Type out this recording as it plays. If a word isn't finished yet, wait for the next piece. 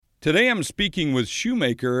Today I'm speaking with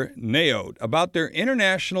shoemaker Naot about their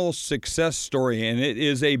international success story, and it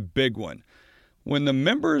is a big one. When the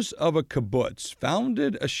members of a kibbutz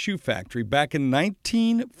founded a shoe factory back in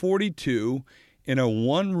 1942 in a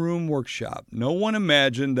one-room workshop, no one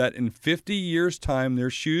imagined that in 50 years' time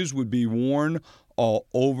their shoes would be worn all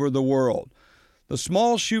over the world. The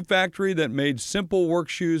small shoe factory that made simple work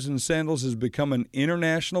shoes and sandals has become an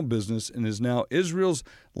international business and is now Israel's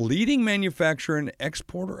leading manufacturer and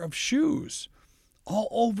exporter of shoes all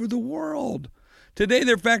over the world. Today,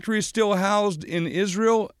 their factory is still housed in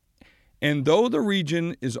Israel, and though the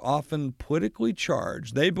region is often politically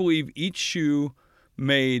charged, they believe each shoe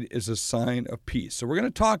made is a sign of peace. So we're going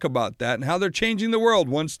to talk about that and how they're changing the world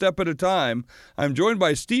one step at a time. I'm joined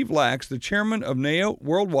by Steve Lax, the chairman of Naot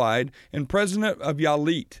Worldwide and president of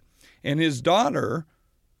Yalit, and his daughter,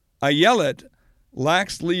 Ayelet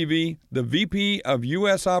Lax-Levy, the VP of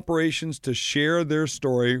U.S. Operations, to share their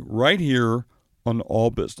story right here on All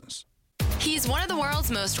Business. He's one of the world's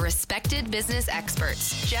most respected business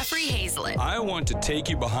experts, Jeffrey Hayzlett. I want to take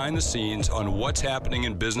you behind the scenes on what's happening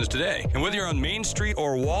in business today. And whether you're on Main Street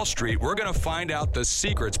or Wall Street, we're going to find out the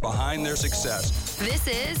secrets behind their success. This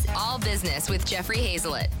is All Business with Jeffrey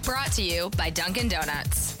Hayzlett, brought to you by Dunkin'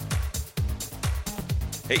 Donuts.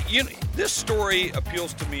 Hey, this story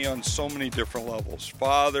appeals to me on so many different levels.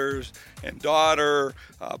 Fathers and daughter,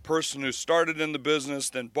 a person who started in the business,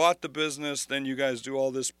 then bought the business, then you guys do all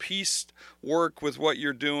this piece work with what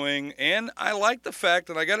you're doing. And I like the fact,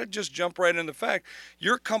 and I got to just jump right into the fact,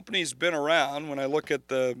 your company's been around. When I look at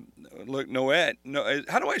Noet,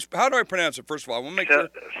 how do I pronounce it, first of all? I want to make sure.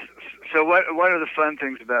 So one of the fun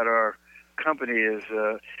things about our company is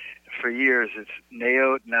for years it's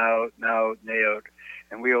Naot, now Naot.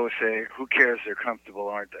 And we always say, who cares? They're comfortable,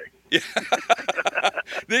 aren't they? Yeah.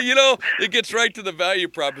 It gets right to the value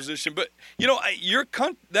proposition. But,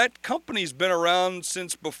 that company's been around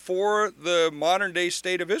since before the modern-day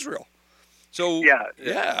state of Israel. So,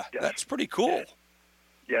 yeah, that's pretty cool.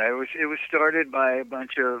 Yeah, it was started by a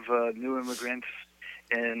bunch of new immigrants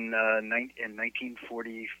in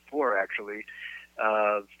 1944, actually.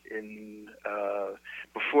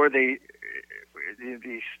 Before this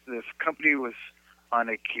company was on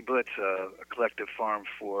a kibbutz, a collective farm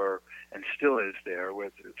and still is there,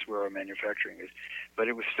 it's where our manufacturing is. But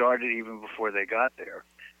it was started even before they got there.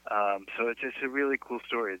 So it's a really cool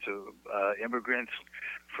story. It's immigrants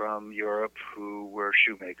from Europe who were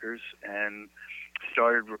shoemakers and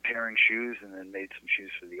started repairing shoes and then made some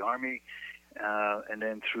shoes for the Army. And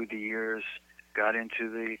then through the years got into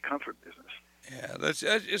the comfort business. Yeah,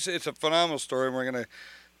 it's a phenomenal story, and we're going to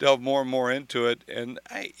delve more and more into it. And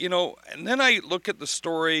and then I look at the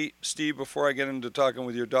story, Steve, before I get into talking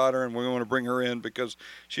with your daughter, and we want to bring her in because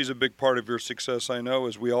she's a big part of your success, I know,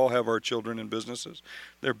 as we all have our children in businesses.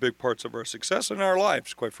 They're big parts of our success in our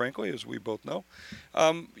lives, quite frankly, as we both know.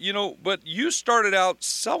 But you started out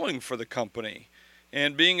selling for the company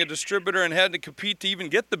and being a distributor and had to compete to even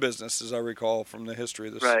get the business, as I recall from the history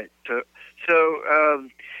of this. Right.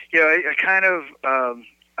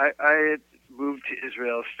 I moved to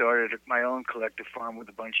Israel, started my own collective farm with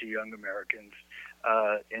a bunch of young Americans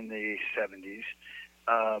in the 70s.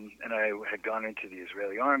 And I had gone into the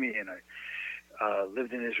Israeli Army, and I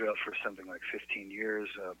lived in Israel for something like 15 years.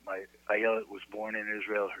 My Ayelet was born in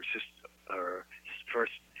Israel.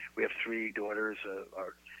 We have three daughters.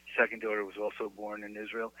 Our second daughter was also born in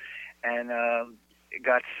Israel. And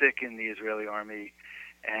got sick in the Israeli Army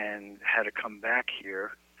and had to come back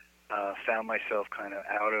here. Found myself kind of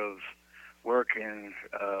out of work and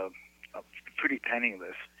pretty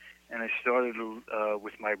penniless, and I started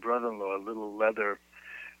with my brother-in-law a little leather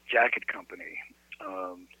jacket company,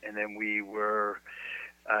 and then we were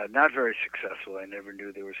not very successful. I never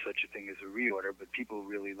knew there was such a thing as a reorder, but people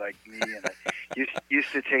really liked me, and I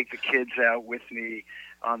used to take the kids out with me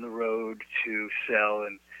on the road to sell,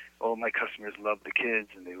 and all my customers loved the kids,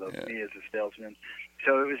 and they loved me as a salesman.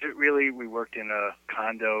 So it was we worked in a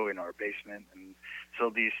condo in our basement and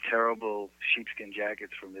sold these terrible sheepskin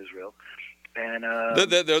jackets from Israel. And with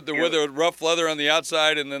the rough leather on the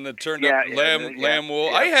outside and then the turned up lamb wool.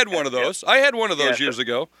 I had one of those. I had one of those years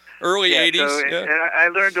ago, early 80s. And I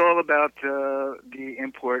learned all about the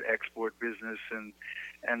import-export business and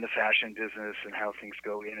the fashion business and how things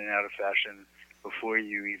go in and out of fashion before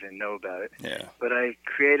you even know about it. Yeah. But I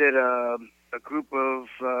created a group of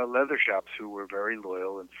leather shops who were very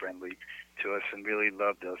loyal and friendly to us and really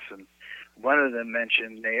loved us. And one of them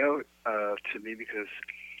mentioned Naot to me because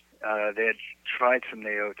they had tried some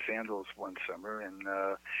Naot sandals one summer and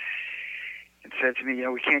said to me,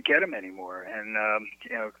 we can't get them anymore. And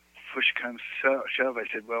push comes to shove, I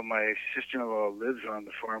said, well, my sister-in-law lives on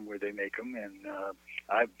the farm where they make them, and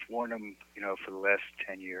I've worn them, for the last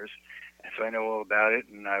 10 years. And so I know all about it,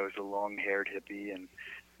 and I was a long-haired hippie and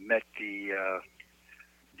met the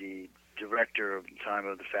director of the time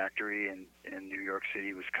of the factory in New York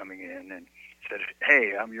City was coming in and said,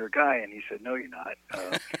 hey, I'm your guy. And he said, no, you're not.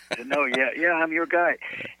 I said, no, yeah, I'm your guy.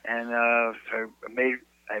 And so I made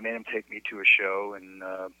him take me to a show and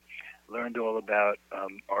learned all about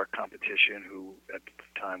our competition, who at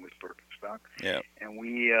the time was Birkenstock. Yeah. And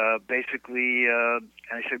we basically, and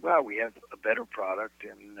I said, wow, we have a better product,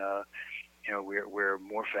 and we're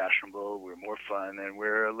more fashionable, we're more fun, and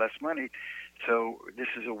we're less money. So this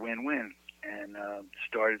is a win-win. And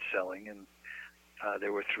started selling, and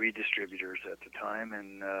there were 3 distributors at the time,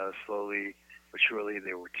 and slowly but surely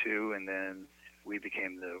there were 2, and then we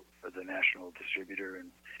became the national distributor, and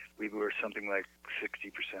we were something like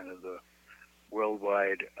 60% of the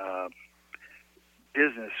worldwide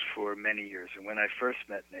business for many years. And when I first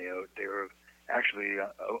met Naote, they were actually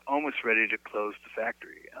almost ready to close the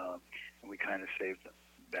factory, and we kind of saved them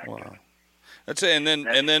back then. That's it. And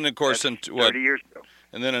then of course, 30 years ago.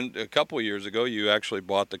 And then a couple of years ago, you actually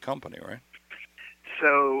bought the company, right?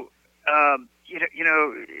 So,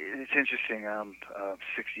 it's interesting. I'm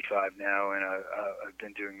 65 now, and I've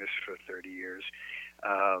been doing this for 30 years.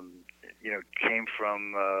 Came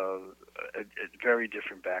from a very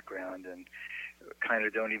different background, and kind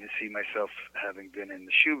of don't even see myself having been in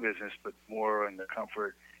the shoe business, but more in the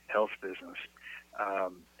comfort health business.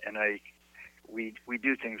 And we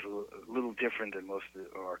do things a little different than most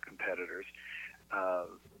of our competitors.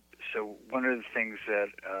 So one of the things that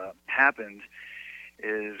happened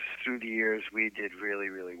is through the years we did really,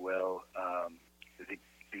 really well. The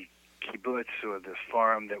kibbutz, or the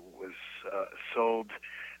farm that was sold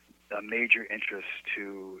a major interest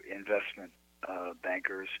to investment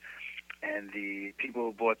bankers, and the people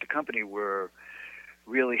who bought the company were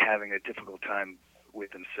really having a difficult time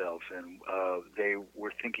with themselves, and they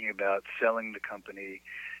were thinking about selling the company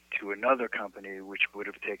to another company, which would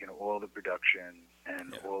have taken all the production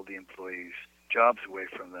and all the employees' jobs away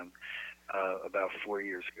from them about 4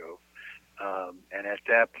 years ago. And at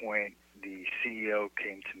that point, the CEO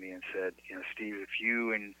came to me and said, Steve, if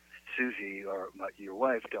you and Susie, or your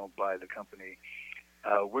wife, don't buy the company,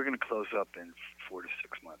 we're going to close up in 4 to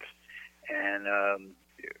 6 months. And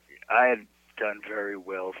I had done very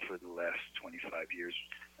well for the last 25 years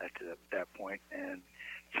at that point, and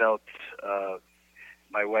felt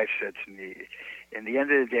my wife said to me, in the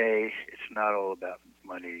end of the day, it's not all about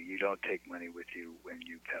money. You don't take money with you when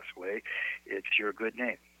you pass away. It's your good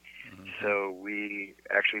name. Mm-hmm. So we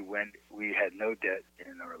actually we had no debt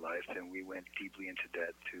in our life, and we went deeply into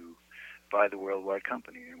debt to buy the worldwide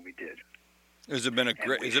company, and we did. Has it been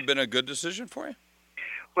a good decision for you?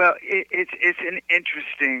 Well, it's an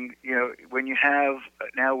interesting, when you have,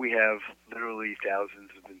 now we have literally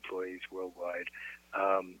thousands of employees worldwide.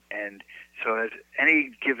 And so at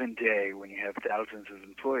any given day, when you have thousands of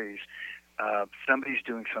employees, somebody's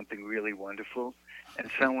doing something really wonderful, and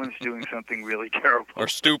someone's doing something really terrible. Or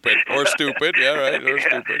stupid, yeah, right, or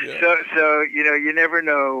stupid, yeah. So you never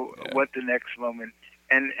know what the next moment,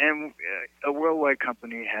 and a worldwide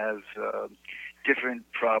company has different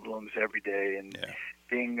problems every day, and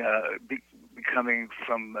becoming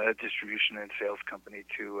from a distribution and sales company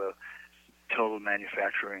to a total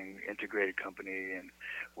manufacturing integrated company, and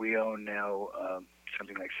we own now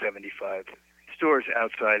something like 75 stores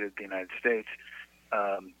outside of the United States,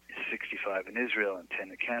 65 in Israel and 10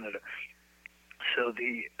 in Canada. So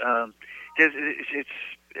the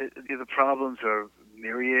problems are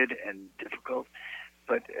myriad and difficult,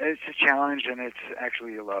 but it's a challenge, and it's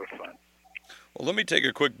actually a lot of fun. Well, let me take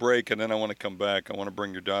a quick break, and then I want to come back. I want to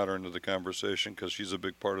bring your daughter into the conversation because she's a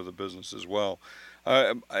big part of the business as well.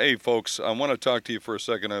 Hey, folks, I want to talk to you for a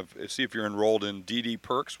second. See if you're enrolled in DD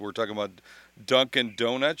Perks. We're talking about Dunkin'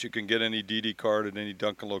 Donuts. You can get any DD card at any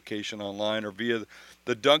Dunkin' location online or via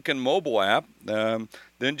the Dunkin' mobile app.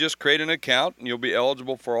 Then just create an account, and you'll be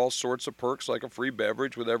eligible for all sorts of perks, like a free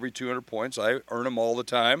beverage with every 200 points. I earn them all the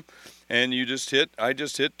time. And I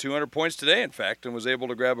just hit 200 points today, in fact, and was able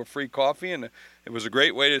to grab a free coffee. And it was a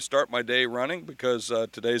great way to start my day running, because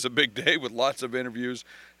today's a big day with lots of interviews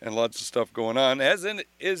and lots of stuff going on, as in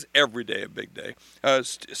is every day a big day.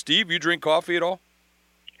 Steve, you drink coffee at all?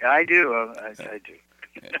 I do. I do.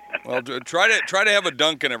 Well, try to have a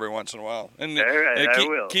Dunkin' every once in a while, and I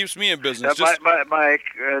will. Keeps me in business.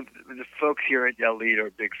 The folks here at Yale Lead are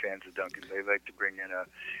big fans of Dunkin'. They like to bring in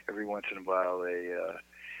every once in a while a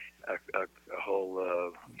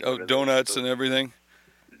whole donuts and everything.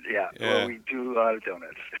 Yeah. Well, we do a lot of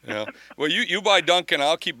donuts. Yeah. Well, you buy Duncan.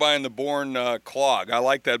 I'll keep buying the Bourne clog. I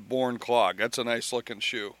like that Bourne clog. That's a nice looking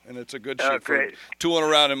shoe, and it's a good shoe for tooling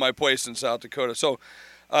around in my place in South Dakota. So,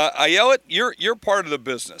 Ayelet, you're part of the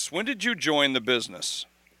business. When did you join the business?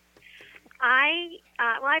 I've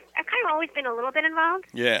kind of always been a little bit involved.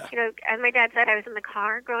 Yeah. You know, as my dad said, I was in the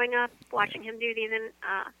car growing up, watching him do these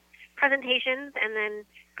presentations, and then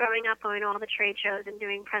growing up going to all the trade shows and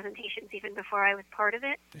doing presentations even before I was part of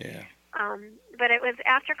it. Yeah. But it was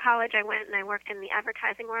after college I went and I worked in the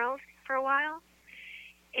advertising world for a while,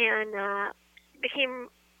 and became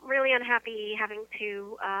really unhappy having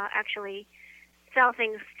to actually sell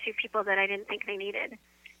things to people that I didn't think they needed,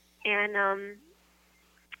 and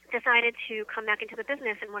decided to come back into the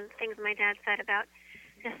business. And one of the things my dad said about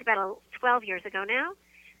 12 years ago now,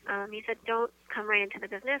 he said, don't come right into the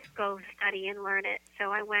business, go study and learn it.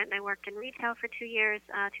 So I went and I worked in retail for 2 years,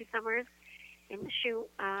 2 summers in the shoe,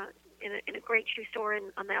 in a great shoe store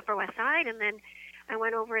on the Upper West Side. And then I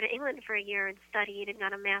went over to England for a year and studied and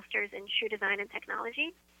got a master's in shoe design and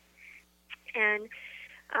technology. And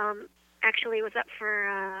actually was up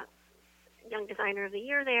for Young Designer of the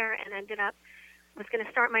Year there, and was going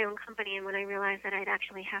to start my own company. And when I realized that I'd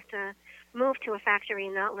actually have to move to a factory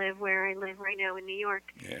and not live where I live right now in New York,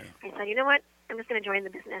 I said, you know what, I'm just going to join the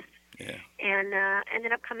business. Yeah. And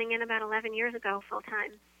ended up coming in about 11 years ago full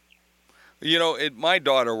time. You know, my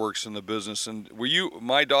daughter works in the business, and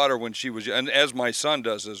my daughter when she was, and as my son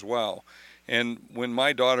does as well. And when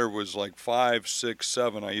my daughter was like 5, 6,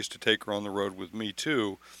 7, I used to take her on the road with me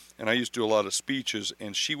too, and I used to do a lot of speeches,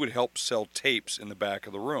 and she would help sell tapes in the back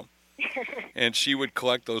of the room. And she would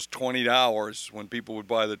collect those $20 when people would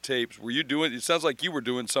buy the tapes. Were you doing? It sounds like you were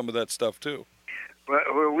doing some of that stuff too.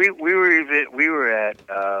 Well, we were at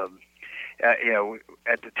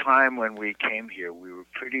at the time when we came here, we were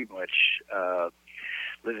pretty much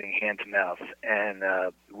living hand to mouth, and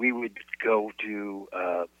we would go to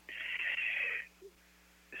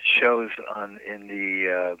shows in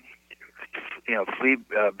the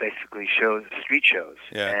basically shows, street shows,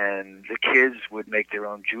 and the kids would make their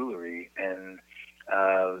own jewelry, and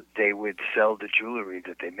they would sell the jewelry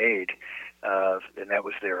that they made, and that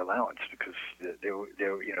was their allowance because they were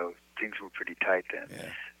things were pretty tight then.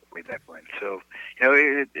 Yeah. Way back when. So,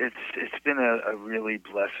 it's been a really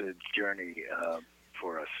blessed journey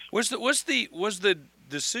for us. Was the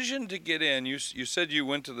decision to get in? You said you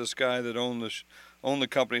went to this guy that owned the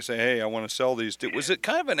company, say, hey, I want to sell these. Was it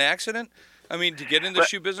kind of an accident? I mean, to get in the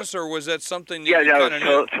shoe business, or was that something that you kind of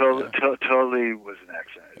knew? Totally was an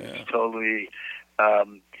accident. It was totally,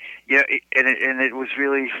 and it was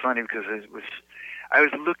really funny because I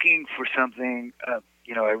was looking for something. I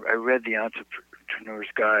read the Entrepreneur's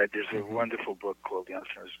Guide. There's a wonderful book called The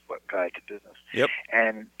Entrepreneur's Guide to Business. Yep.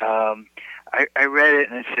 And I read it,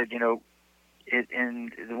 and it said,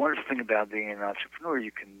 and the wonderful thing about being an entrepreneur,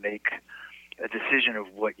 you can make a decision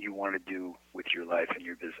of what you want to do with your life and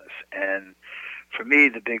your business. And for me,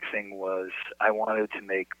 the big thing was I wanted to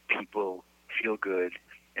make people feel good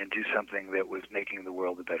and do something that was making the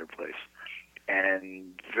world a better place.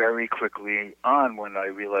 And very quickly on, when I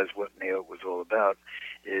realized what NAOTE was all about,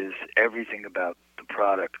 is everything about the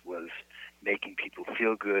product was making people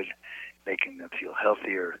feel good, making them feel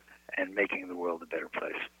healthier, and making the world a better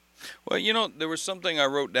place. Well, there was something I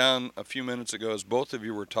wrote down a few minutes ago as both of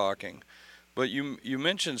you were talking, but you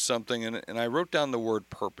mentioned something, and I wrote down the word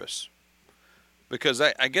purpose, because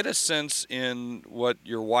I get a sense in what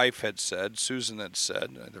your wife had said, Susan had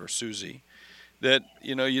said, or Susie, that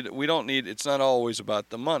we don't need. It's not always about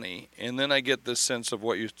the money, and then I get this sense of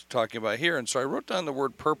what you're talking about here, and so I wrote down the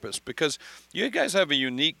word purpose because you guys have a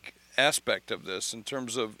unique aspect of this in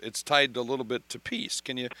terms of it's tied a little bit to peace.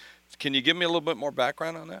 Can you give me a little bit more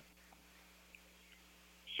background on that?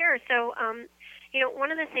 Sure. So,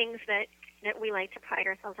 one of the things that we like to pride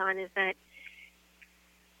ourselves on is that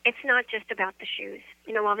it's not just about the shoes.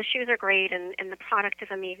 While the shoes are great and the product is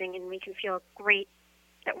amazing and we can feel great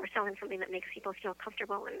that we're selling something that makes people feel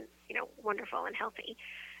comfortable and, wonderful and healthy.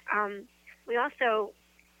 We also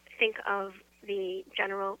think of the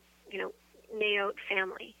general, NAOTE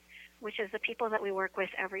family, which is the people that we work with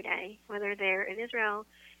every day, whether they're in Israel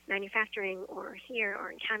manufacturing or here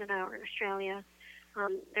or in Canada or in Australia.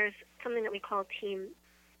 There's something that we call Team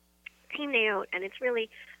NAOTE, and it's really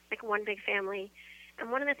like one big family.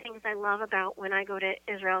 And one of the things I love about when I go to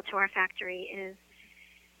Israel to our factory is,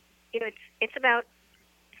 it's about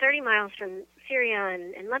 30 miles from Syria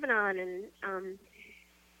and Lebanon,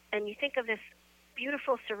 and you think of this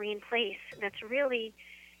beautiful, serene place that's really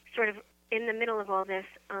sort of in the middle of all this,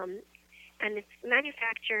 and it's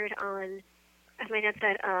manufactured on, as my dad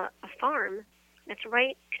said, a farm that's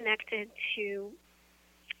right connected to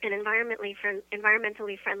an environmentally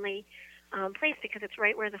friendly place, because it's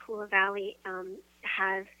right where the Hula Valley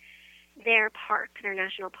has their park, their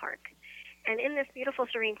national park. And in this beautiful,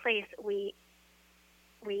 serene place, we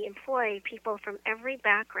employ people from every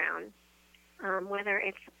background, whether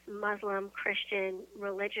it's Muslim, Christian,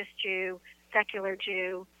 religious Jew, secular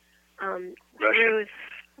Jew, Druze,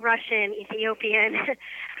 Russian, Ethiopian,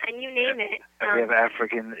 and you name it. We have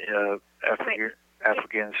Africans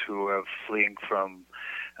who are fleeing from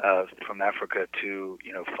Africa to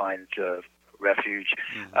find refuge.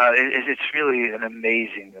 It's really an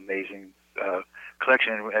amazing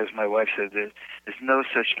collection. As my wife said, there's no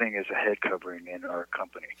such thing as a head covering in our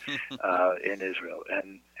company in Israel,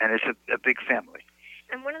 and it's a big family.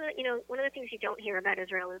 And one of the things you don't hear about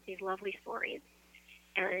Israel is these lovely stories,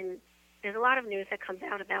 and there's a lot of news that comes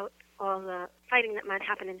out about all the fighting that might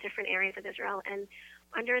happen in different areas of Israel. And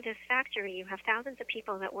under this factory, you have thousands of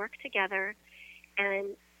people that work together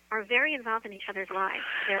and are very involved in each other's lives.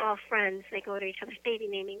 They're all friends. They go to each other's baby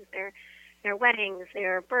namings, their weddings,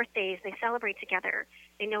 their birthdays. They celebrate together.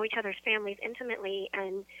 They know each other's families intimately,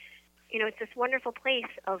 and it's this wonderful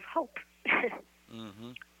place of hope.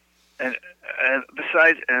 Mm-hmm. And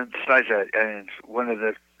besides that, and one of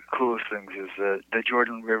the coolest things is the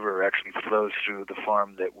Jordan River actually flows through the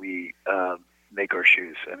farm that we make our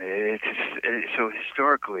shoes. I mean, so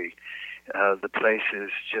historically, the place is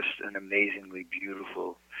just an amazingly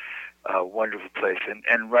beautiful, wonderful place,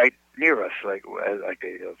 and right near us, like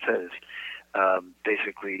it says,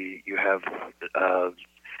 basically you have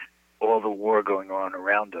all the war going on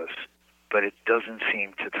around us, but it doesn't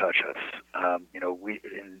seem to touch us. We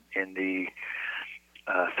in the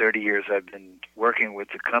 30 years I've been working with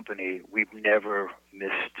the company, we've never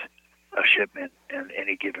missed a shipment in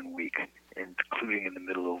any given week, including in the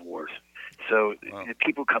middle of wars. So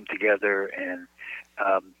people come together, and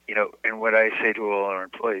and what I say to all our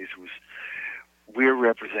employees was, we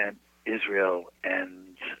represent Israel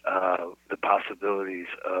and the possibilities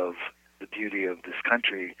of the beauty of this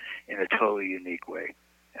country in a totally unique way.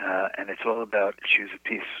 And it's all about Shoes of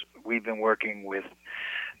Peace. We've been working with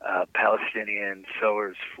Palestinian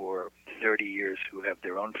sewers for 30 years who have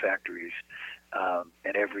their own factories,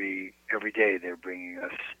 and every day they're bringing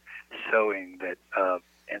us sewing that,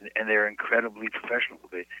 and they're incredibly professional.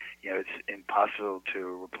 It's impossible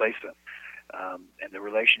to replace them. And the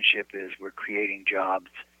relationship is, we're creating jobs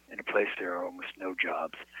in a place there are almost no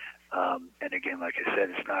jobs. And again, like I said,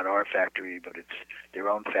 it's not our factory, but it's their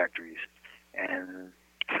own factories. And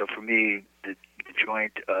so for me, the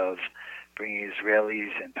joint of bringing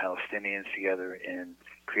Israelis and Palestinians together in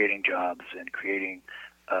creating jobs and creating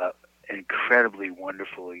an incredibly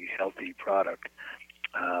wonderfully healthy product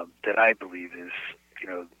that I believe is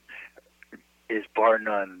bar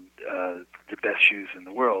none the best shoes in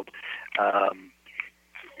the world,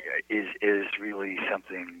 is really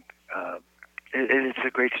something. It's a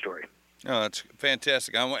great story. Oh, that's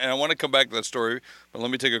fantastic. And I want to come back to that story, but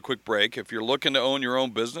let me take a quick break. If you're looking to own your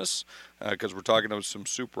own business, because we're talking to some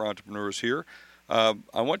super entrepreneurs here, I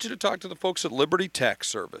want you to talk to the folks at Liberty Tax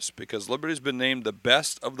Service, because Liberty's been named the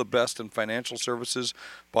best of the best in financial services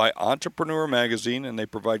by Entrepreneur Magazine, and they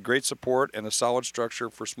provide great support and a solid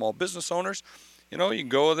structure for small business owners. You can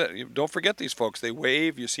go there. Don't forget these folks. They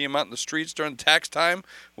wave. You see them out in the streets during tax time,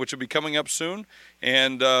 which will be coming up soon.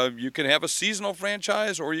 And you can have a seasonal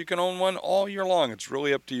franchise, or you can own one all year long. It's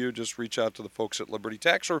really up to you. Just reach out to the folks at Liberty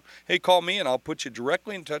Tax, or hey, call me and I'll put you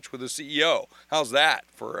directly in touch with the CEO. How's that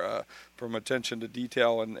for from attention to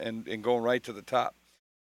detail and going right to the top?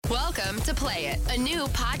 Welcome to Play It, a new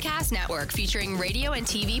podcast network featuring radio and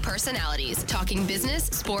TV personalities talking business,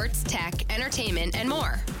 sports, tech, entertainment, and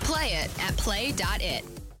more. Play it at play.it.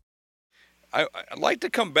 I'd like to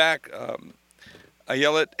come back,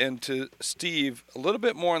 Ayelet, and to Steve a little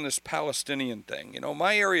bit more on this Palestinian thing.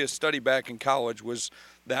 My area of study back in college was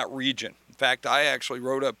that region. In fact, I actually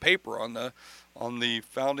wrote a paper on the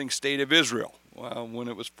founding state of Israel when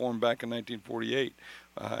it was formed back in 1948.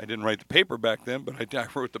 I didn't write the paper back then, but I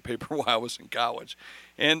wrote the paper while I was in college.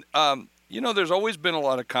 And, there's always been a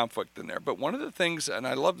lot of conflict in there. But one of the things, and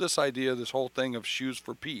I love this idea, this whole thing of Shoes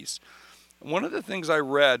for Peace, one of the things I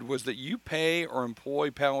read was that you pay or employ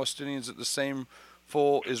Palestinians at the same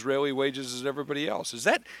full Israeli wages as everybody else. Is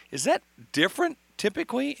that different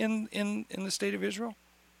typically in the state of Israel?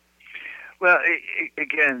 Well,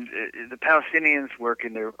 again, the Palestinians work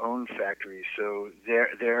in their own factories, so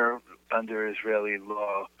they're under Israeli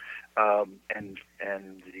law, and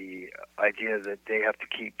the idea that they have to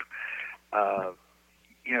keep,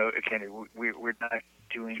 again, we're not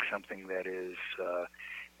doing something that is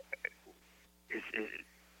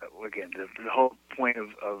again, the whole point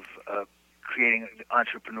of creating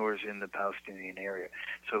entrepreneurs in the Palestinian area.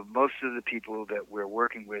 So most of the people that we're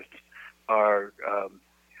working with are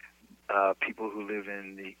people who live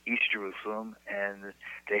in the East Jerusalem, and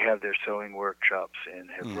they have their sewing workshops in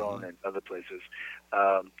Hebron and other places.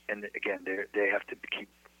 And again, they have to keep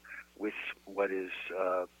with what is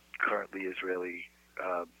currently Israeli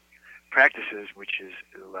practices, which is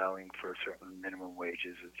allowing for certain minimum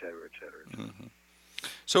wages, et cetera, et cetera. Et cetera.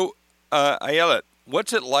 So, Ayelet,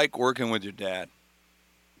 what's it like working with your dad?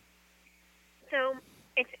 So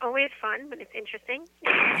it's always fun, but it's interesting.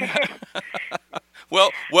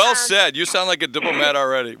 Well said. You sound like a diplomat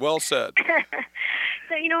already. Well said.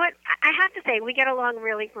 So you know what? I have to say, we get along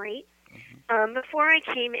really great. Before I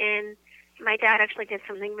came in, my dad actually did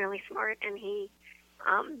something really smart, and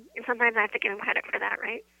and sometimes I have to give him credit for that,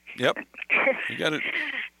 right? Yep. You got it.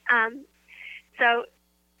 So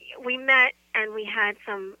we met, and we had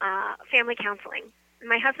some family counseling.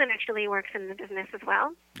 My husband actually works in the business as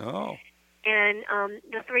well. Oh. And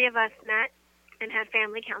the three of us met and had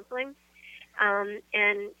family counseling,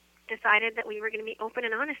 and decided that we were going to be open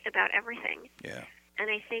and honest about everything. Yeah. And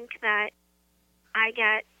I think that I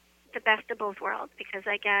get the best of both worlds, because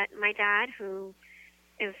I get my dad, who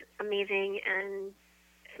is amazing and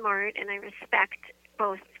smart, and I respect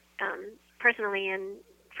both personally and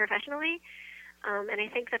professionally. And I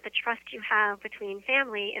think that the trust you have between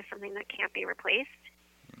family is something that can't be replaced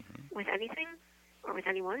with anything or with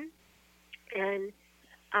anyone. And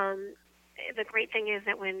the great thing is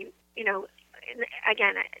that when,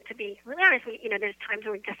 again, to be really honest, there's times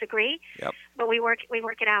when we disagree, but we work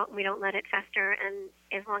it out, and we don't let it fester. And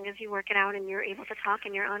as long as you work it out and you're able to talk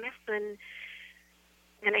and you're honest, then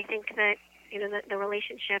I think that the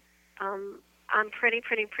relationship. I'm pretty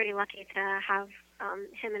lucky to have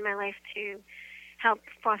him in my life to help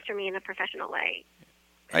foster me in a professional way.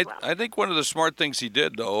 I think one of the smart things he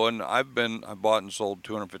did, though, and I bought and sold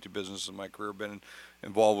 250 businesses in my career, been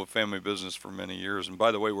involved with family business for many years. And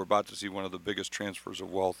by the way, we're about to see one of the biggest transfers of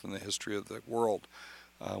wealth in the history of the world,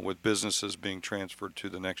 with businesses being transferred to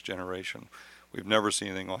the next generation. We've never seen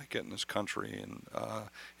anything like it in this country, and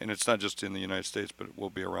it's not just in the United States, but it will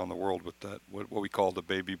be around the world with that what we call the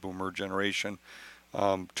baby boomer generation.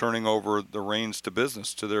 Turning over the reins to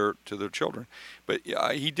business to their children. But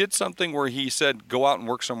he did something where he said, go out and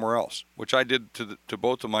work somewhere else, which I did to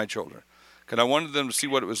both of my children. Because I wanted them to see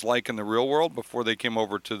what it was like in the real world before they came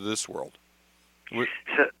over to this world.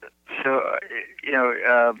 So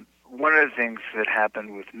one of the things that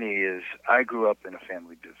happened with me is I grew up in a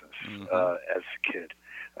family business as a kid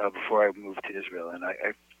before I moved to Israel. And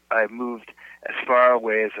I moved as far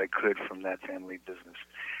away as I could from that family business.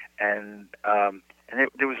 And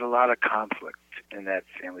there was a lot of conflict in that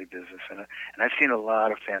family business, and I've seen a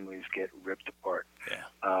lot of families get ripped apart.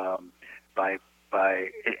 Yeah.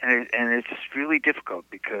 And it's really difficult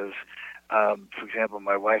because, for example,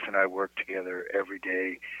 my wife and I worked together every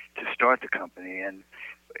day to start the company, and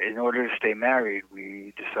in order to stay married,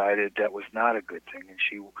 we decided that was not a good thing, and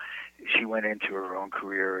she went into her own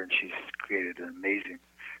career, and she's created an amazing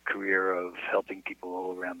career of helping people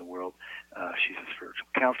all around the world. She's a spiritual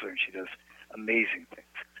counselor, and she does amazing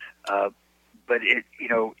things. But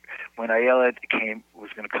when Ayelet was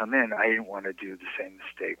going to come in, I didn't want to do the same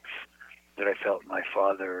mistakes that I felt my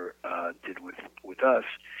father did with us,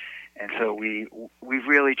 and so we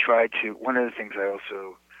really tried to. One of the things I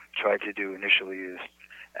also tried to do initially is,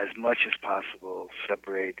 as much as possible,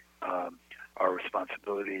 separate our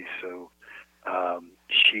responsibilities. So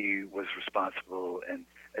she was responsible, and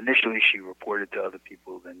initially she reported to other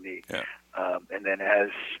people than me. Yeah. And then as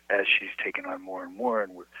she's taken on more and more,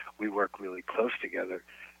 and we work really close together,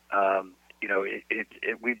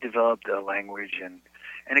 we've developed a language, and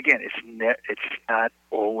again, it's not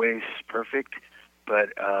always perfect,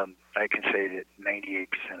 but I can say that 98%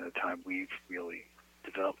 of the time we've really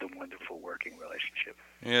developed a wonderful working relationship.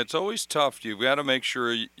 Yeah, it's always tough. You've got to make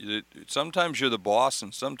sure that sometimes you're the boss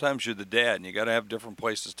and sometimes you're the dad, and you got to have different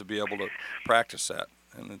places to be able to practice that.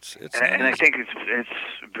 And it's and I think it's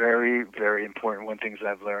very, very important. One of the things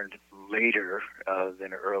I've learned later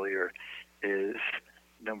than earlier is,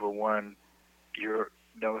 number one,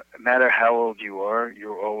 no matter how old you are,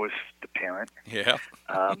 you're always the parent. Yeah.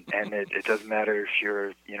 And it doesn't matter if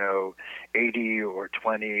you're 80 or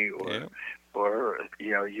 20 or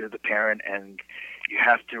you're the parent, and you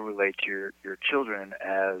have to relate to your children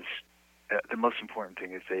as the most important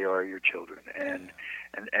thing is they are your children, and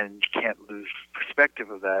you can't lose perspective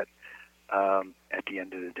of that at the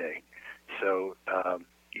end of the day. So I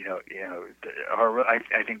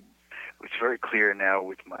think it's very clear now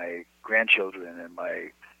with my grandchildren and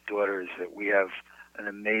my daughters that we have an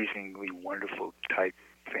amazingly wonderful type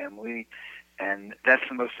family, and that's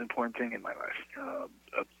the most important thing in my life,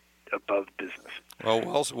 above business.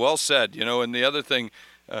 Well said. And the other thing,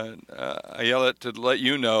 I yell it to let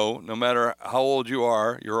you know, no matter how old you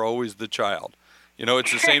are, you're always the child.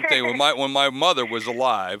 It's the same thing when my mother was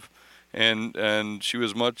alive, and she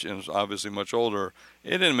was obviously much older.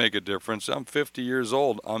 It didn't make a difference. I'm 50 years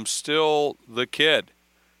old. I'm still the kid,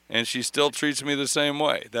 and she still treats me the same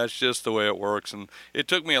way. That's just the way it works, and it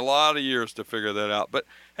took me a lot of years to figure that out. But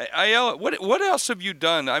Ayala, what else have you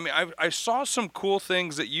done? I mean, I saw some cool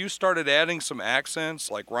things that you started adding some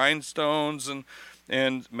accents like rhinestones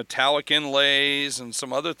and metallic inlays and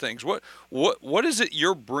some other things. What is it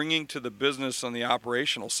you're bringing to the business on the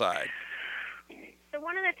operational side? So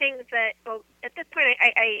one of the things that, at this point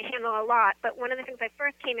I handle a lot, but one of the things I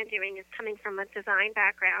first came in doing is coming from a design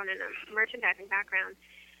background and a merchandising background.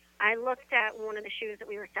 I looked at one of the shoes that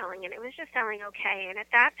we were selling, and it was just selling okay. And at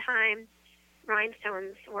that time,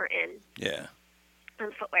 rhinestones were in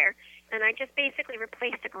on footwear. And I just basically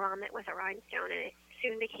replaced a grommet with a rhinestone, and it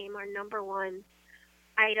soon became our number one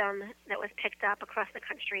item that was picked up across the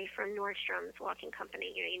country from Nordstrom's, Walking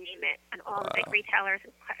Company, you name it, and all the big retailers,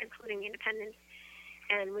 including the independents.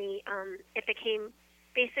 And it became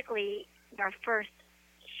basically our first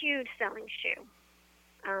huge selling shoe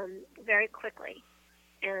very quickly.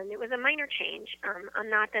 And it was a minor change. I'm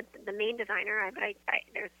not the main designer, but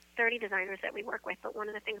there's 30 designers that we work with, but one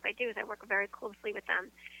of the things I do is I work very closely with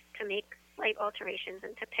them to make slight alterations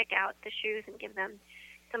and to pick out the shoes and give them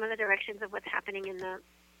some of the directions of what's happening in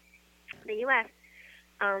the U.S.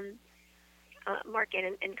 Market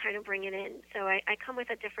and kind of bring it in. So I come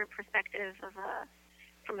with a different perspective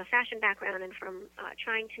from a fashion background and from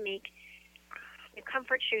trying to make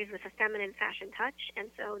comfort shoes with a feminine fashion touch.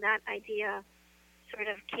 And so that idea sort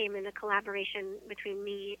of came in a collaboration between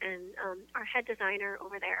me and our head designer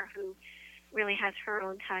over there, who really has her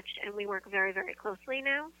own touch, and we work very, very closely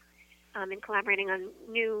now in collaborating on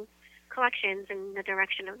new collections in the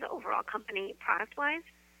direction of the overall company product-wise.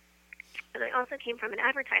 And I also came from an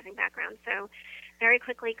advertising background, so very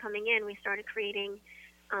quickly coming in, we started creating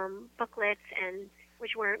booklets, and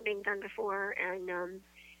which weren't being done before, and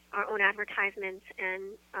our own advertisements,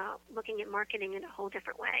 and looking at marketing in a whole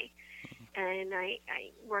different way. And I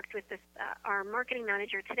worked with our marketing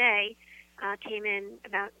manager today, came in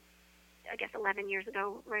about, 11 years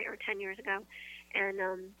ago, right, or 10 years ago, and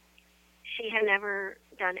she had never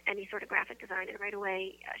done any sort of graphic design, and right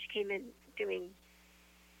away she came in doing,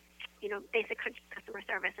 basic customer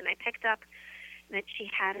service, and I picked up that she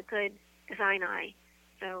had a good design eye.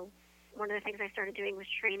 So one of the things I started doing was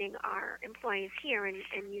training our employees here and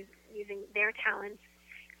using their talents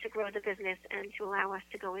to grow the business and to allow us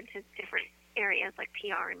to go into different areas like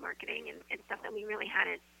PR and marketing and stuff that we really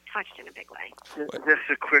hadn't touched in a big way. Just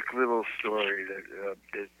a quick little story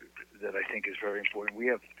that I think is very important. We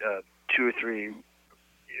have 2 or 3.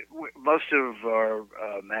 Most of our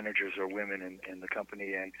managers are women in the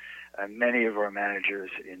company, and many of our managers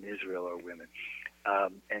in Israel are women.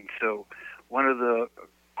 And so one of the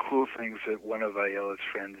cool things that one of Ayala's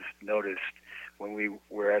friends noticed when we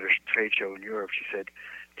were at a trade show in Europe, she said,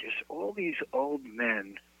 "There's all these old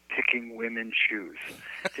men picking women's shoes.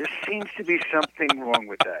 There seems to be something wrong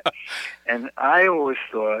with that." And I always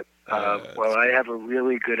thought, well, I have a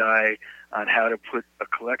really good eye on how to put a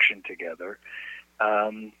collection together.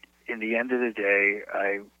 In the end of the day,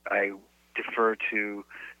 I defer to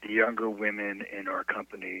the younger women in our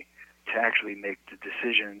company to actually make the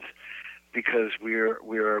decisions, because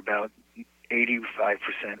we're about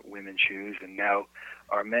 85% women's shoes, and now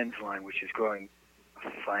our men's line, which is growing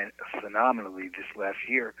phenomenally this last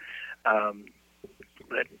year,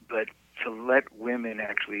 but to let women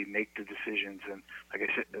actually make the decisions, and like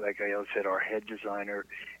I said, our head designer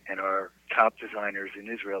and our top designers in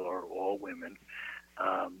Israel are all women,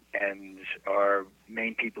 and our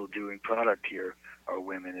main people doing product here are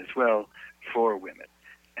women as well, for women,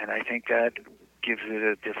 and I think that gives it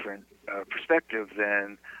a different perspective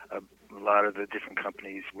than a lot of the different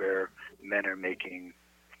companies where men are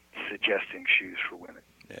suggesting shoes for women.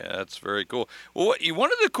 Yeah, that's very cool. Well,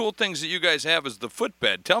 one of the cool things that you guys have is the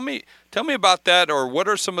footbed. Tell me about that, or what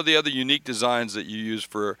are some of the other unique designs that you use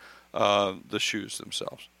for the shoes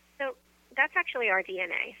themselves? So that's actually our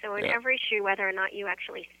DNA. So in every shoe, whether or not you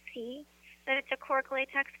actually see that it's a cork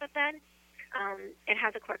latex footbed, it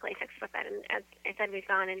has a cork latex footbed. And as I said, we've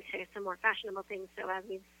gone into some more fashionable things. So as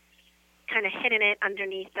we've kind of hidden it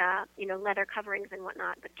underneath, leather coverings and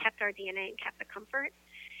whatnot, but kept our DNA and kept the comfort.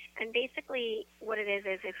 And basically what it is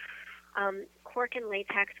it's cork and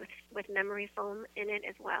latex with memory foam in it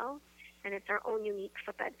as well. And it's our own unique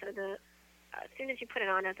footbed. So as soon as you put it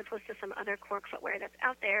on, as opposed to some other cork footwear that's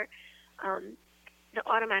out there, the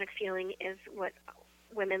automatic feeling is what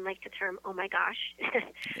women like to term, oh my gosh.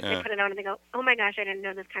 They put it on and they go, oh my gosh, I didn't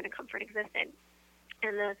know this kind of comfort existed.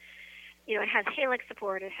 And it has Halix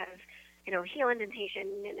support, it has, heel indentation,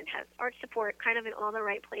 and it has arch support kind of in all the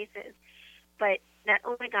right places. But that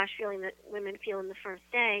oh my gosh feeling that women feel in the first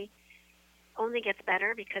day only gets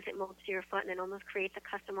better because it molds to your foot and it almost creates a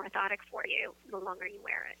custom orthotic for you the longer you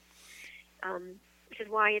wear it. Which is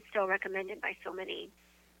why it's still recommended by so many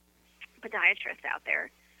podiatrists out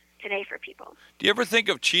there today for people. Do you ever think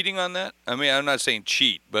of cheating on that? I mean, I'm not saying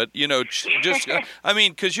cheat, but, just, I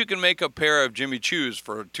mean, because you can make a pair of Jimmy Choos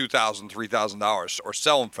for $2,000, $3,000 or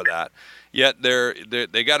sell them for that, yet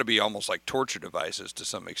they got to be almost like torture devices to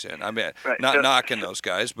some extent. I mean, not knocking those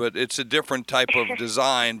guys, but it's a different type of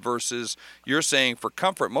design versus you're saying for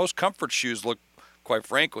comfort. Most comfort shoes look, quite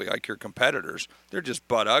frankly, like your competitors. They're just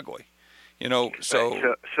butt ugly. So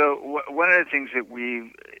one of the things that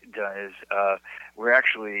we've done is we're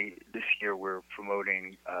actually this year we're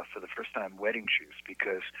promoting for the first time wedding shoes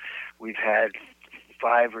because we've had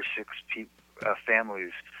 5 or 6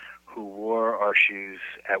 families who wore our shoes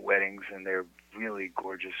at weddings, and they're really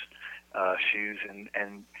gorgeous shoes.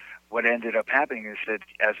 And what ended up happening is that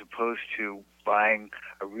as opposed to buying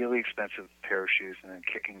a really expensive pair of shoes and then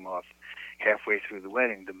kicking them off halfway through the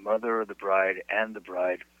wedding, the mother of the bride and the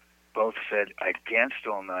bride both said, I danced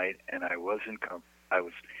all night, and I was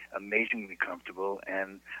amazingly comfortable,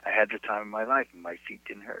 and I had the time of my life, and my feet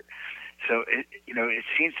didn't hurt. So, it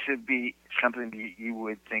seems to be something that you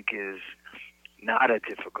would think is not a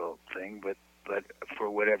difficult thing, but for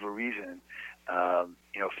whatever reason,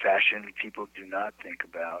 fashion people do not think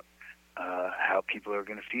about how people are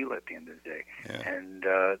going to feel at the end of the day. Yeah. And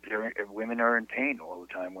women are in pain all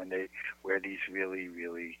the time when they wear these really,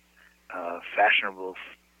 really fashionable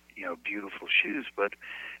beautiful shoes, but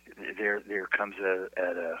there comes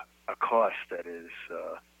at a cost that is,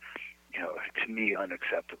 to me,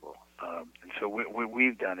 unacceptable. And so what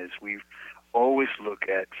we've done is we've always look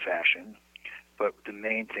at fashion, but the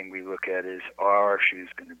main thing we look at is, are our shoes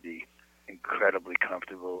going to be incredibly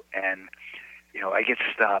comfortable? And, I get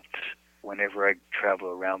stopped whenever I travel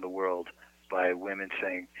around the world by women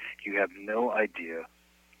saying, you have no idea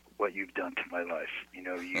what you've done to my life.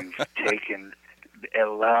 You've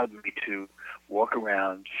allowed me to walk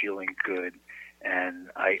around feeling good,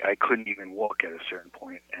 and I couldn't even walk at a certain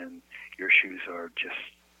point, and your shoes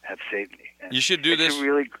have saved me. And you should do this. It's a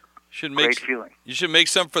really great feeling. You should make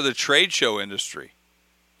some for the trade show industry.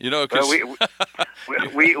 Cause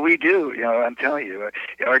we do. I'm telling you,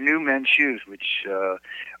 our new men's shoes, which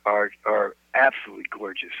are absolutely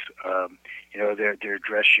gorgeous. They're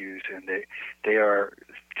dress shoes, and they are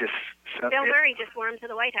just. Bill Murray just wore them to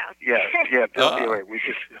the White House. Yeah. Bill, we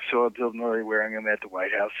just saw Bill Murray wearing them at the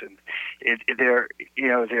White House, and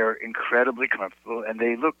they're incredibly comfortable, and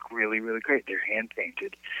they look really, really great. They're hand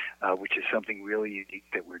painted, which is something really unique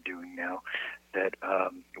that we're doing now. That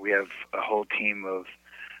we have a whole team of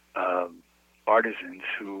artisans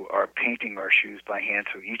who are painting our shoes by hand,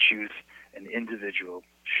 so each use an individual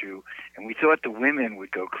shoe, and we thought the women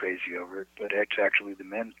would go crazy over it, but it's actually the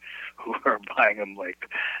men who are buying them like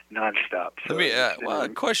nonstop. So a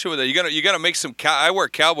question with that: you got to make some. I wear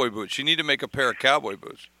cowboy boots. You need to make a pair of cowboy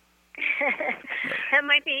boots. That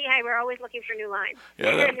might be. Hey, we're always looking for new lines.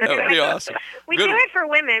 Yeah, that would be awesome. We do it for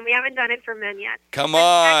women. We haven't done it for men yet. Come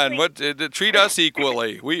on, treat us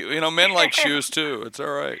equally. We, men like shoes too. It's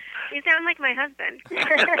all right. You sound like my husband.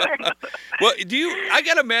 Well, I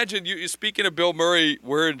got to imagine you. Speaking of Bill Murray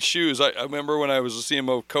wearing shoes, I remember when I was a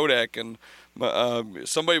CMO of Kodak, and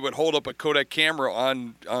somebody would hold up a Kodak camera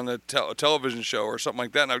on a television show or something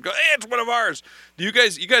like that, and I would go, "Hey, it's one of ours." You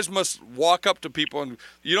guys must walk up to people, and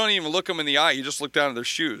you don't even look them in the eye. You just look down at their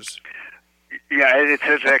shoes. Yeah,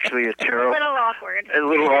 it's actually a terrible. A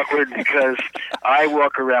little awkward because I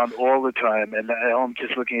walk around all the time, and I'm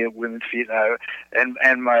just looking at women's feet.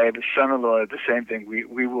 And my son-in-law, the same thing.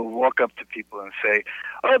 We will walk up to people and say,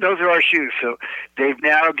 "Oh, those are our shoes." So they've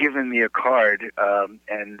now given me a card,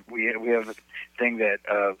 and we have a thing that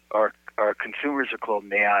our consumers are called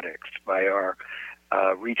naotics by our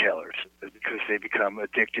retailers because they become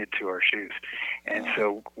addicted to our shoes. And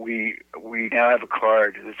so we now have a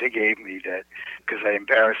card that they gave me that because I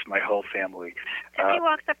embarrassed my whole family. He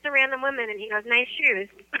walks up to random women and he goes, "Nice shoes."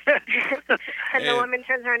 And the woman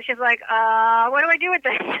turns around and she's like, "What do I do with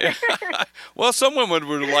this?" Well, some women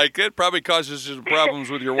would like it. Probably causes you problems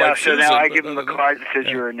with your wife's shoes. So now I give them a card that says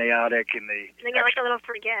you're a naotic, and they get like a little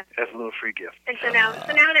free gift. That's a little free gift. And so now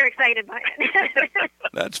they're excited by it.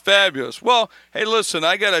 That's fabulous. Well, hey, listen. listen,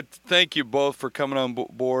 I got to thank you both for coming on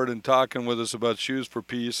board and talking with us about Shoes for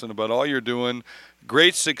Peace and about all you're doing.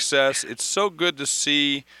 Great success. It's so good to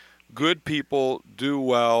see good people do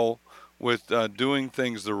well with doing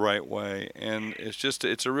things the right way, and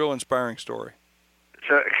it's a real inspiring story.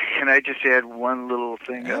 So can I just add one little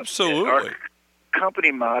thing? Absolutely. Our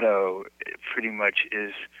company motto pretty much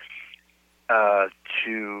is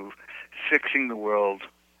to fixing the world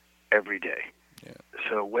every day. Yeah.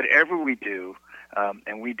 So whatever we do,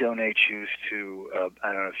 and we donate shoes to,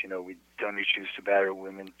 I don't know if you know, we donate shoes to battered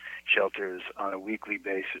women shelters on a weekly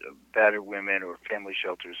basis, battered women or family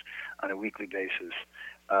shelters on a weekly basis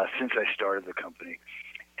since I started the company.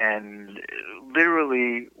 And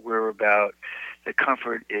literally we're about, the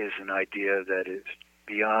comfort is an idea that is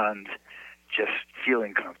beyond just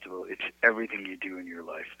feeling comfortable. It's everything you do in your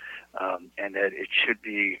life. And that it should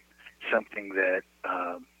be something that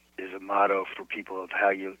is a motto for people of how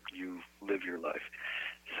you live your life.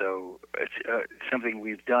 So it's something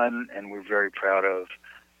we've done and we're very proud of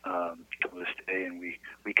to this day, and we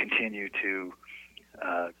continue to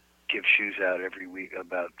give shoes out every week,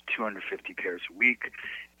 about 250 pairs a week,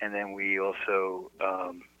 and then we also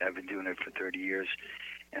have been doing it for 30 years.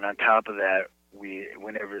 And on top of that,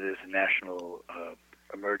 whenever there's a national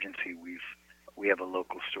emergency, we have a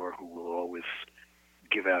local store who will always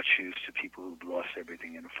give out shoes to people who've lost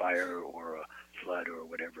everything in a fire or a flood or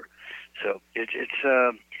whatever. So it's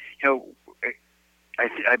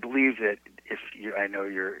I believe that I know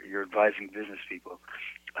you're advising business people.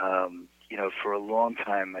 For a long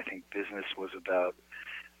time, I think business was about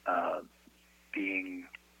being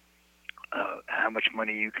how much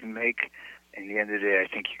money you can make. In the end of the day, I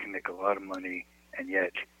think you can make a lot of money and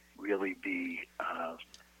yet really be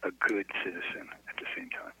a good citizen at the same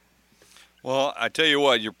time. Well, I tell you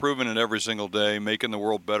what, you're proving it every single day, making the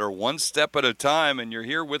world better one step at a time, and you're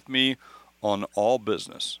here with me on All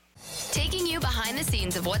Business. Taking you behind the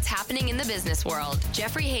scenes of what's happening in the business world,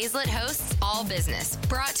 Jeffrey Hazlett hosts All Business,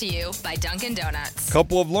 brought to you by Dunkin' Donuts.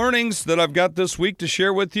 Couple of learnings that I've got this week to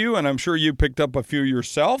share with you, and I'm sure you picked up a few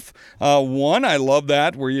yourself. One, I love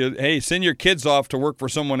that, where you, send your kids off to work for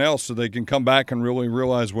someone else so they can come back and really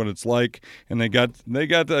realize what it's like, and they got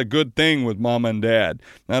a good thing with mom and dad.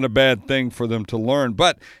 Not a bad thing for them to learn.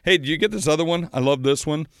 But, hey, did you get this other one? I love this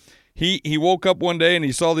one. He woke up one day and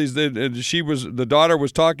he saw these. The daughter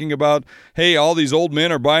was talking about, hey, all these old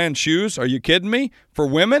men are buying shoes. Are you kidding me? For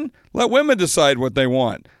women? Let women decide what they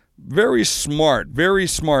want. Very smart, very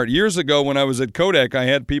smart. Years ago when I was at Kodak, I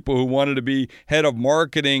had people who wanted to be head of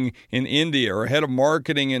marketing in India or head of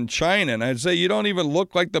marketing in China. And I'd say, you don't even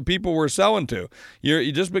look like the people we're selling to.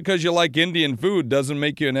 Just because you like Indian food doesn't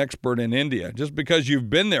make you an expert in India. Just because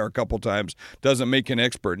you've been there a couple times doesn't make you an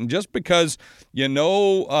expert. And just because you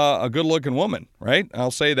know a good-looking woman, right?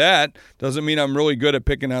 I'll say that, doesn't mean I'm really good at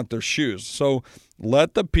picking out their shoes. So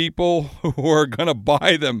let the people who are going to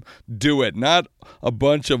buy them do it, not a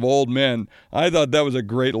bunch of old men. I thought that was a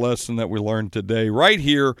great lesson that we learned today right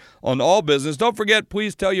here on All Business. Don't forget,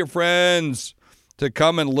 please tell your friends to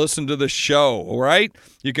come and listen to the show, all right?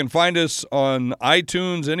 You can find us on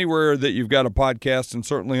iTunes, anywhere that you've got a podcast, and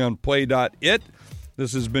certainly on play.it.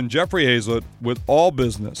 This has been Jeffrey Hazlett with All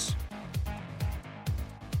Business.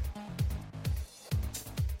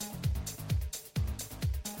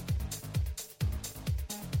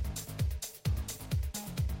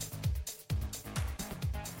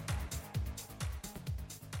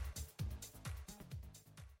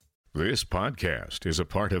 This podcast is a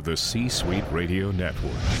part of the C-Suite Radio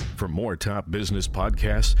Network. For more top business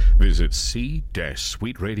podcasts, visit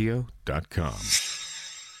c-suiteradio.com.